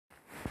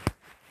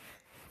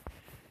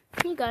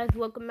Hey guys,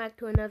 welcome back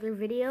to another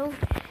video.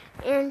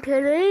 And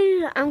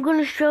today I'm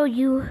gonna show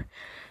you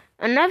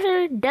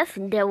another Death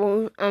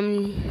Devil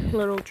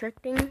little trick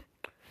thing,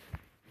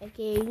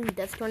 aka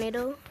Death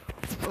Tornado,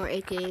 or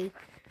aka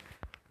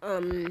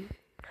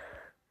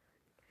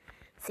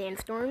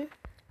Sandstorm.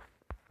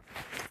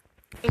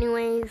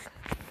 Anyways,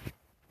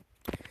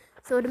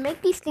 so to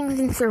make these things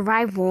in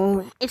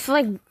survival, it's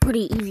like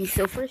pretty easy.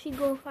 So first you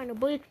go find a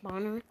blaze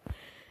spawner,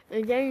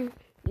 and then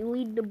you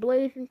lead the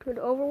blaze into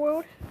the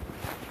overworld.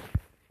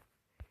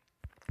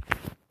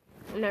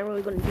 I'm not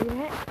really going to do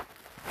that.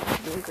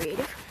 I'm being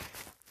creative.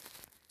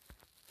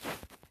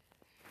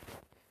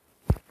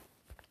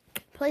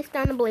 Place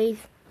down the blaze.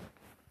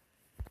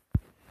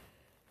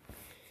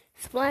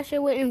 Splash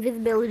it with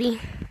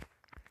invisibility.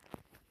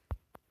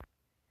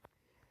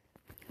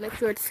 Make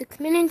sure it's 6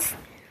 minutes.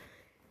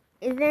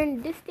 And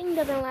then this thing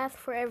doesn't last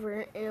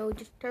forever, and it'll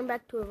just turn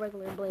back to a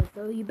regular blaze.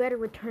 So you better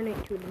return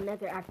it to the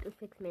nether after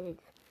 6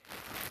 minutes.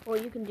 Or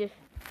you can just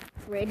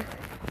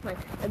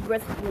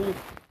aggressively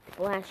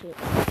splash it.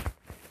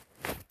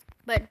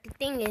 But the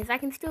thing is, I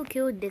can still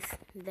kill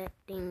that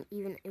thing,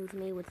 even if it was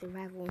made with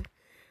survival,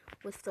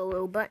 with the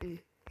little button.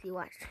 See,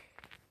 watch.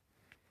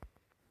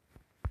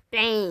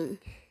 Bang!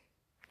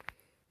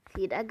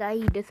 See, that guy,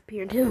 he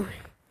disappeared too.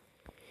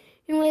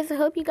 Anyways, I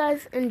hope you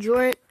guys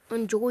enjoyed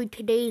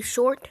today's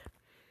short.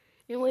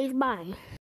 Anyways, bye.